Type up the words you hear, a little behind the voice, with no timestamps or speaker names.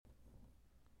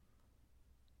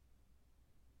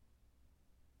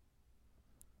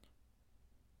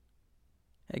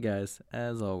Hey guys,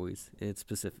 as always, it's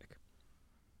Pacific.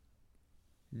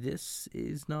 This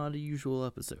is not a usual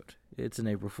episode. It's an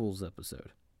April Fool's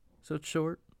episode. So it's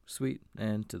short, sweet,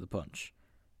 and to the punch.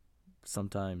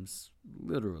 Sometimes,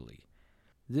 literally.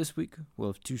 This week, we'll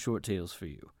have 2 short tales for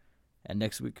you. And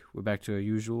next week, we're back to our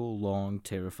usual long,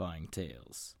 terrifying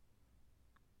tales.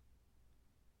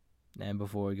 And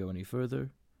before I go any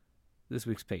further, this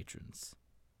week's patrons.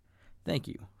 Thank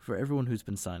you for everyone who's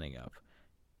been signing up.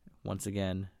 Once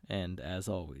again, and as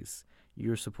always,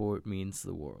 your support means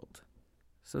the world.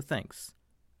 So thanks.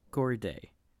 Corey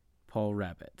Day, Paul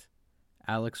Rabbit,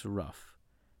 Alex Ruff,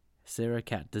 Sarah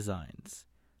Cat Designs,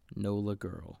 Nola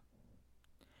Girl,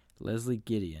 Leslie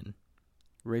Gideon,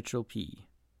 Rachel P.,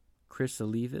 Chris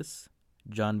Alivis,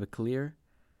 John McClear,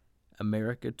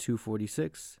 America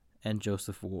 246, and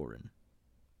Joseph Warren.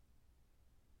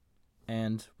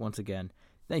 And once again,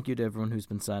 thank you to everyone who's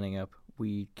been signing up.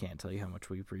 We can't tell you how much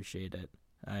we appreciate it.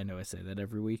 I know I say that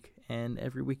every week, and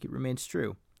every week it remains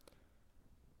true.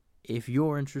 If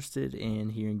you're interested in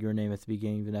hearing your name at the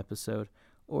beginning of an episode,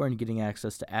 or in getting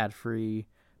access to ad-free,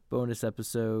 bonus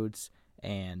episodes,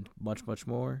 and much, much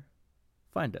more,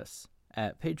 find us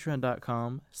at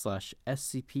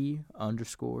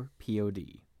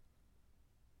patreon.com/SCP_POD.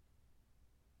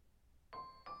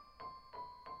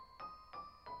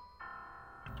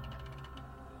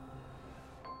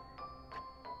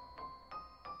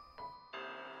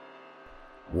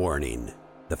 Warning.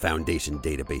 The Foundation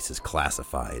database is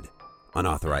classified.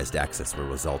 Unauthorized access will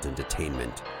result in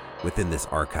detainment. Within this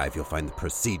archive, you'll find the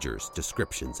procedures,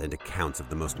 descriptions, and accounts of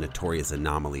the most notorious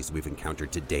anomalies we've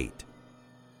encountered to date.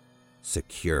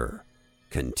 Secure,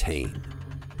 contain,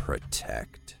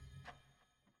 protect.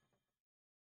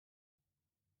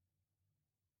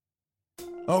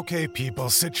 Okay, people,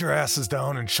 sit your asses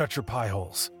down and shut your pie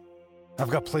holes. I've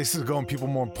got places to go and people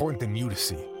more important than you to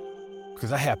see.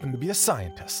 Because I happen to be a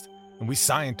scientist, and we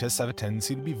scientists have a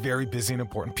tendency to be very busy and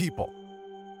important people.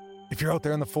 If you're out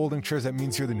there in the folding chairs, that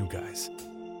means you're the new guys.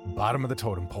 Bottom of the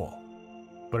totem pole.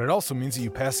 But it also means that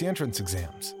you pass the entrance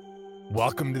exams.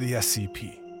 Welcome to the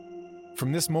SCP.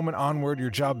 From this moment onward, your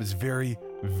job is very,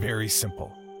 very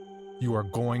simple. You are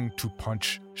going to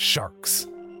punch sharks.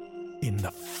 In the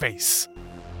face.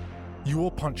 You will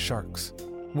punch sharks.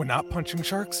 When not punching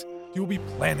sharks, you will be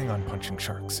planning on punching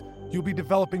sharks. You'll be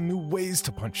developing new ways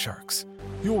to punch sharks.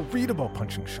 You will read about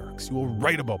punching sharks. You will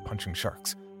write about punching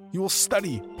sharks. You will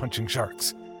study punching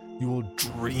sharks. You will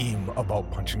dream about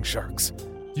punching sharks.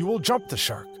 You will jump the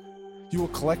shark. You will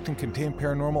collect and contain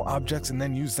paranormal objects and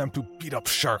then use them to beat up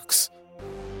sharks.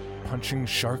 Punching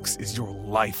sharks is your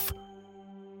life.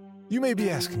 You may be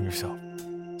asking yourself,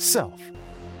 Self,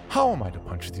 how am I to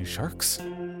punch these sharks?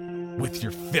 With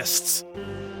your fists.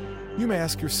 You may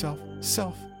ask yourself,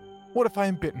 Self, what if I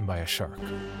am bitten by a shark?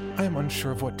 I am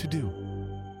unsure of what to do.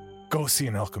 Go see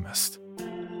an alchemist.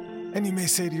 And you may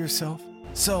say to yourself,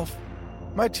 Self,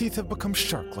 my teeth have become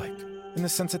shark-like, in the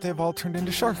sense that they have all turned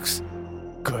into sharks.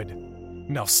 Good.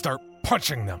 Now start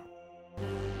punching them.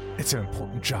 It's an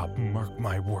important job, mark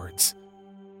my words.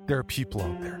 There are people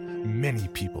out there, many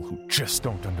people, who just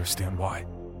don't understand why.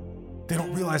 They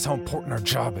don't realize how important our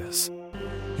job is.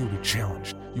 You will be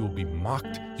challenged, you will be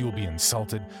mocked, you will be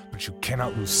insulted, but you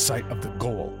cannot lose sight of the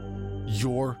goal.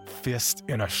 Your fist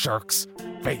in a shark's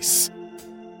face.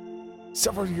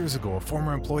 Several years ago, a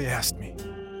former employee asked me,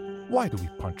 why do we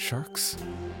punch sharks?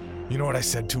 You know what I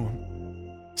said to him?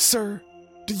 Sir,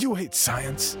 do you hate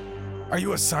science? Are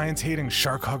you a science-hating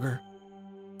shark hugger?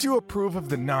 Do you approve of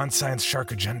the non-science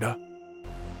shark agenda?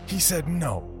 He said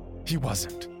no, he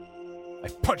wasn't. I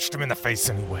punched him in the face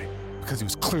anyway, because he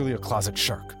was clearly a closet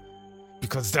shark.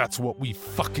 Because that's what we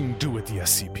fucking do at the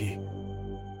SCP.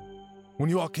 When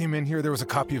you all came in here, there was a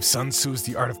copy of Sun Tzu's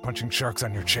The Art of Punching Sharks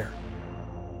on your chair.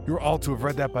 You were all to have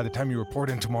read that by the time you report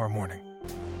in tomorrow morning.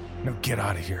 Now get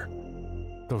out of here.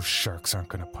 Those sharks aren't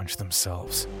going to punch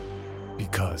themselves.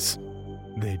 Because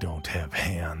they don't have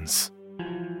hands.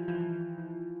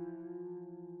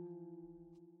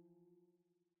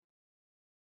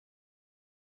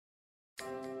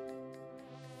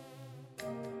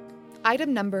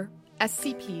 Item number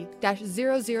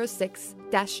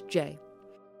SCP-006-J.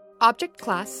 Object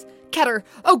class, Keter.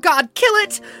 Oh god, kill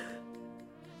it!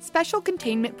 Special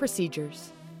containment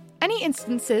procedures. Any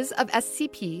instances of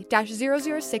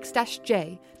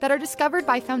SCP-006-J that are discovered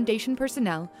by Foundation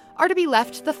personnel are to be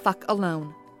left the fuck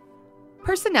alone.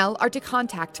 Personnel are to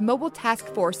contact Mobile Task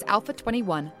Force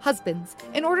Alpha-21, Husbands,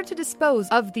 in order to dispose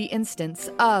of the instance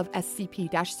of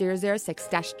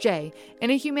SCP-006-J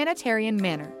in a humanitarian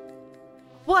manner.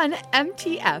 One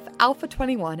MTF Alpha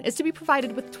 21 is to be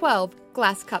provided with 12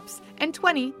 glass cups and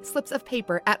 20 slips of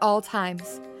paper at all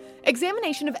times.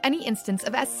 Examination of any instance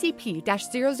of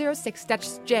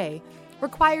SCP-006-J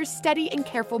requires steady and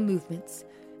careful movements.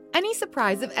 Any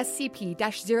surprise of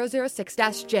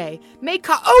SCP-006-J may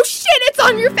cause— Oh shit, it's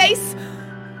on your face!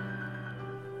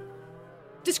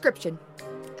 Description: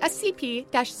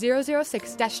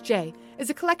 SCP-006-J is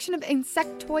a collection of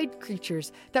insectoid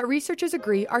creatures that researchers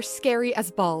agree are scary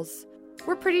as balls.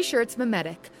 We're pretty sure it's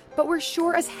mimetic, but we're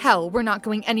sure as hell we're not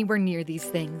going anywhere near these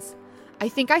things. I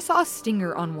think I saw a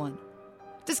stinger on one.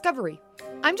 Discovery: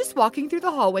 I'm just walking through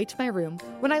the hallway to my room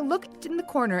when I look in the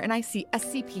corner and I see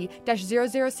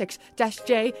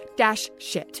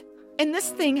SCP-006-J-shit. And this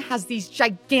thing has these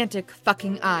gigantic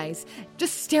fucking eyes,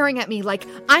 just staring at me like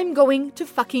I'm going to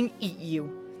fucking eat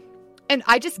you. And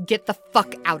I just get the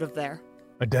fuck out of there.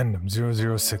 Addendum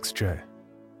 006J.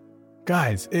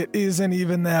 Guys, it isn't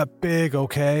even that big,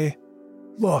 okay?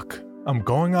 Look, I'm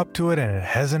going up to it and it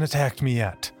hasn't attacked me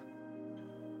yet.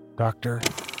 Doctor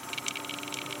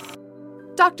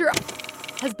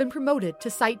has been promoted to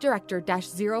Site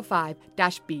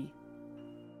Director-05-B.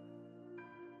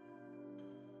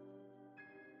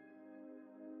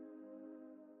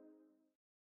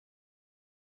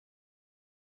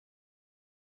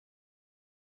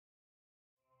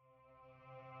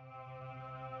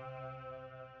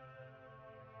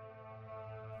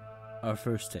 Our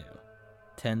first tale,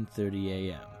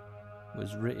 10:30 a.m.,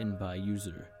 was written by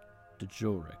user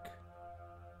Dejoric.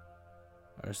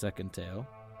 Our second tale,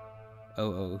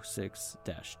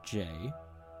 006-J,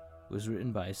 was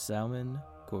written by Salman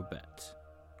Corbett.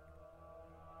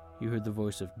 You heard the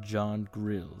voice of John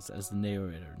Grills as the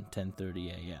narrator in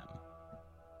 10:30 a.m.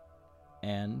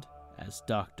 and as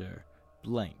Dr.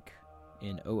 Blank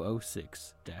in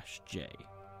 006-J.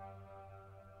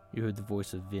 You heard the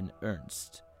voice of Vin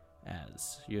Ernst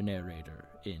as your narrator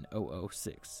in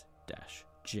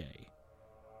 006-J.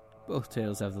 Both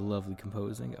tales have the lovely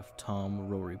composing of Tom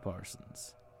Rory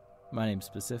Parsons. My name's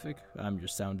Pacific, I'm your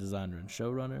sound designer and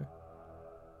showrunner,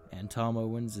 and Tom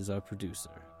Owens is our producer.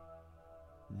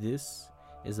 This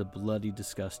is a bloody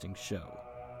disgusting show.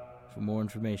 For more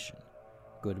information,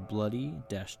 go to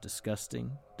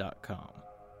bloody-disgusting.com.